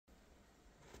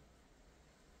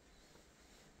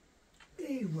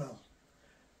Well,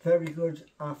 very good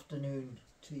afternoon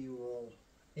to you all.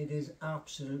 It is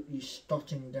absolutely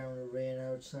stotting down the rain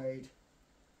outside,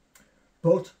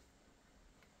 but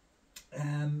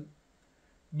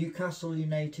Newcastle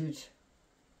United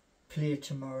play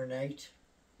tomorrow night,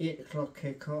 8 o'clock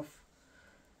kickoff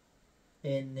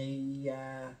in the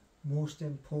most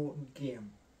important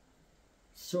game.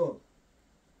 So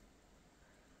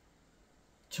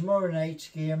tomorrow night's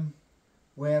game,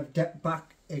 we're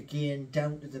back again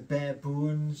down to the bare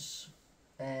bones.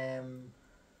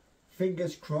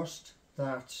 Fingers crossed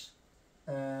that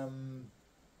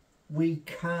we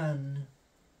can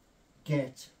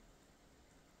get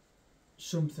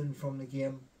something from the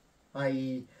game,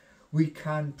 i.e. we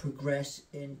can progress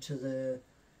into the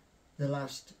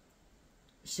last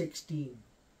 16,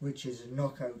 which is a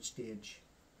knockout stage.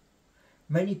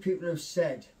 Many people have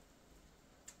said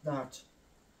that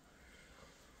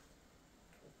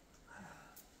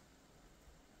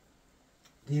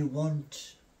they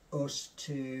want us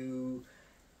to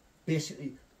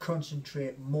basically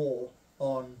concentrate more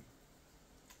on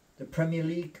the Premier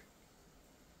League.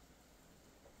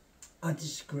 I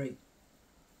disagree.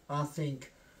 I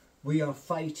think we are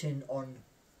fighting on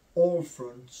all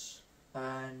fronts,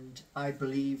 and I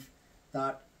believe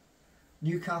that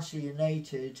Newcastle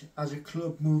United as a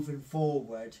club moving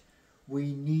forward,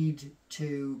 we need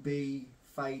to be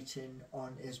fighting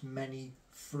on as many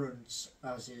fronts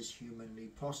as is humanly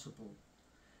possible.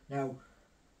 Now,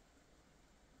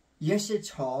 yes, it's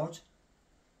hard.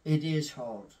 It is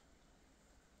hard.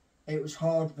 It was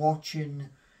hard watching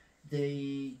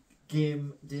the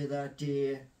game the other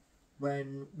day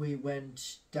when we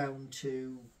went down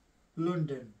to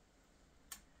London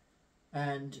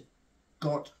and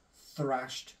got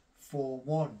thrashed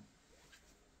 4-1.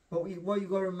 But what you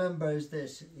got to remember is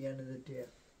this: at the end of the day,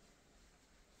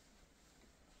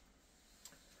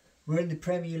 we're in the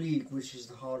Premier League, which is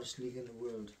the hardest league in the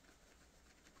world,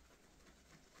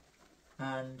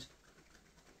 and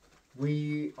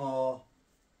we're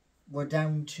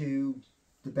down to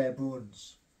the bare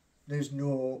bones. There's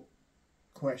no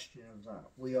question of that.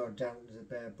 We are down to the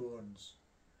bare bones.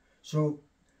 So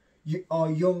our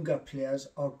younger players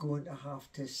are going to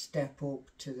have to step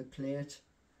up to the plate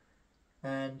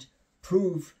and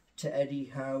prove to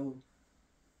Eddie Howe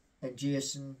and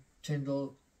Jason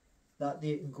Tyndall that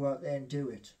they can go out there and do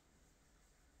it.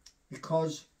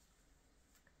 Because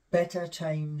better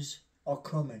times are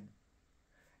coming,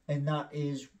 and that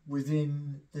is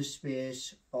within the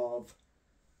space of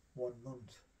 1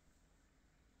 month.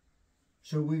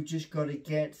 So we've just got to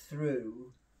get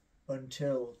through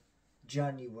until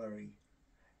January,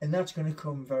 and that's going to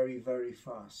come very, very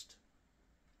fast.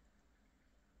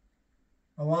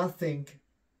 Now, I think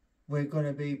we're going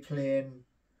to be playing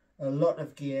a lot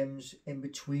of games in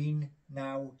between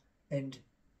now and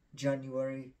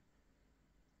January,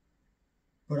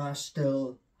 but I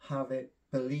still have a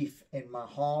belief in my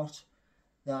heart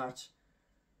that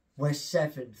we're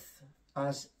 7th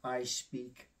as I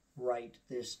speak right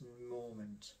this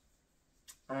moment,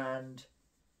 and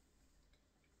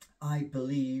I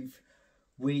believe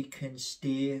we can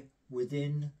stay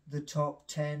within the top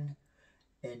 10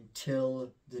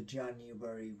 until the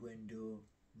January window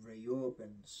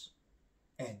reopens,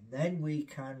 and then we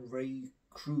can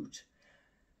recruit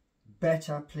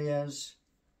better players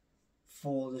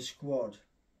for the squad.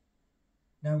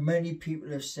 Now, many people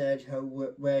have said how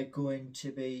we're going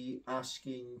to be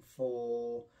asking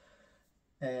for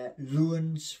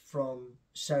loans from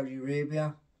Saudi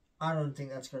Arabia. I don't think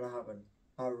that's going to happen.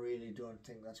 I really don't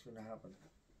think that's going to happen.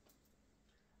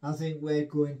 I think we're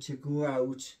going to go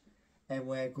out and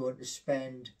we're going to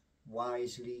spend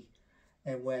wisely,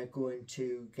 and we're going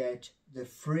to get the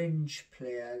fringe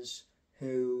players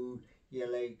who your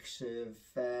likes of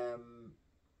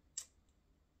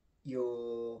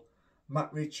your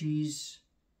Matt Ritchies,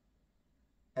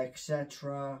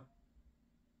 etc.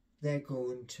 They're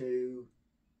going to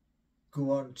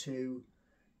go on to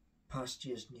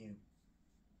pastures new,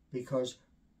 because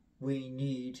we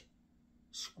need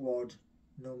squad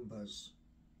numbers.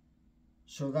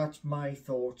 So that's my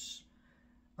thoughts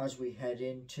as we head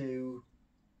into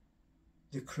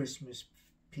the Christmas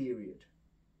period.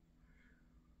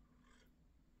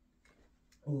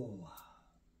 Oh,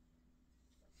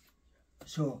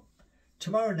 so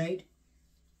tomorrow night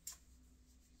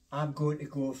I'm going to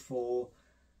go for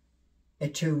a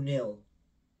 2-0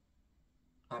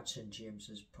 at St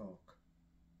James's Park,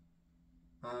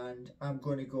 and I'm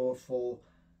going to go for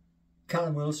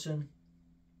Callum Wilson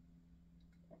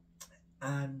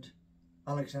and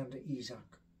Alexander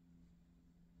Isak,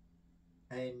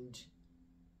 and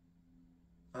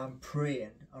I'm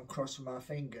praying, I'm crossing my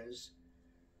fingers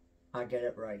I get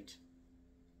it right,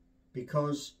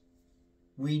 because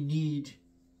we need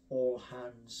all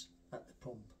hands at the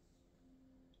pump.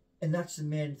 And that's the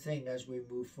main thing as we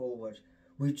move forward.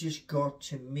 We've just got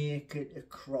to make it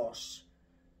across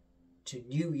to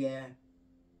New Year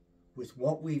with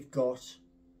what we've got.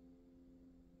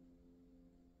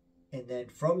 And then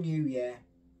from New Year,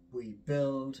 we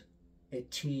build a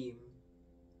team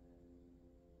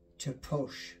to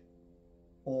push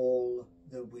all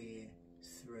the way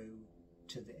through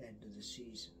to the end of the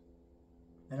season.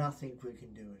 And I think we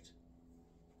can do it.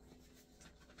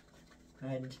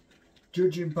 And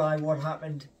judging by what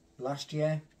happened last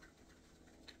year,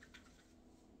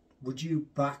 would you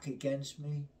back against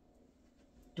me?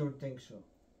 Don't think so.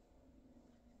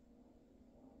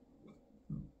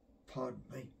 Pardon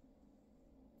me.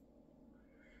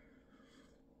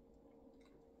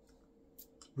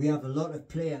 We have a lot of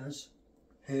players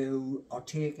who are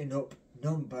taking up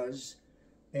numbers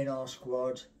in our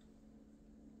squad.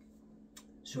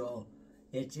 So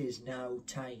it is now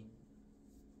time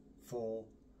for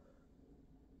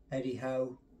Eddie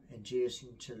Howe and Jason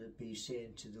to be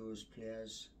saying to those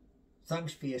players,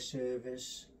 thanks for your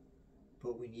service,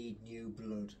 but we need new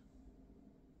blood.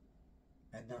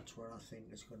 And that's what I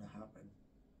think is going to happen.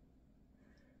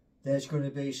 There's going to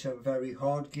be some very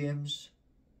hard games,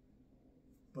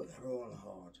 but they're all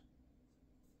hard.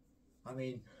 I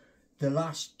mean, the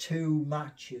last two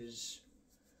matches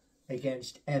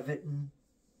against Everton,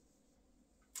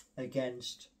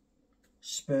 against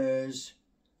Spurs,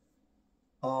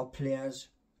 our players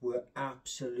were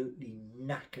absolutely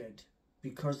knackered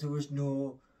because there was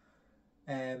no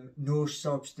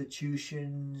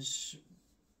substitutions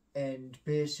and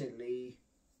basically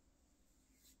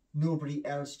nobody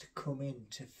else to come in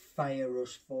to fire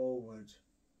us forward.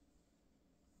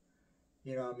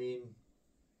 You know what I mean?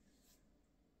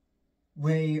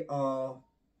 We're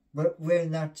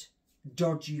in that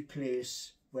dodgy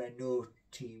place where no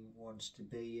team wants to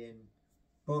be in.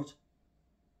 But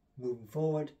moving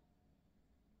forward,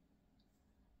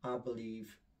 I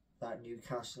believe that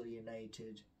Newcastle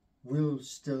United will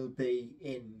still be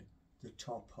in the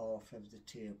top half of the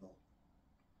table.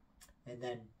 And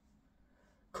then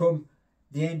come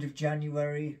the end of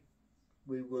January,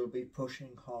 we will be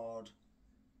pushing hard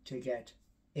to get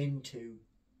into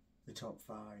the top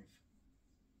 5.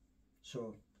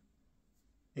 So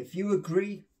if you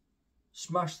agree,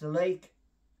 smash the like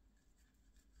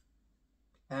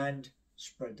and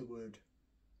spread the word,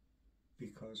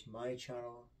 because my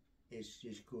channel is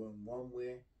just going one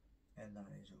way and that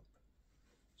is up.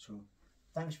 So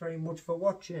thanks very much for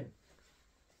watching.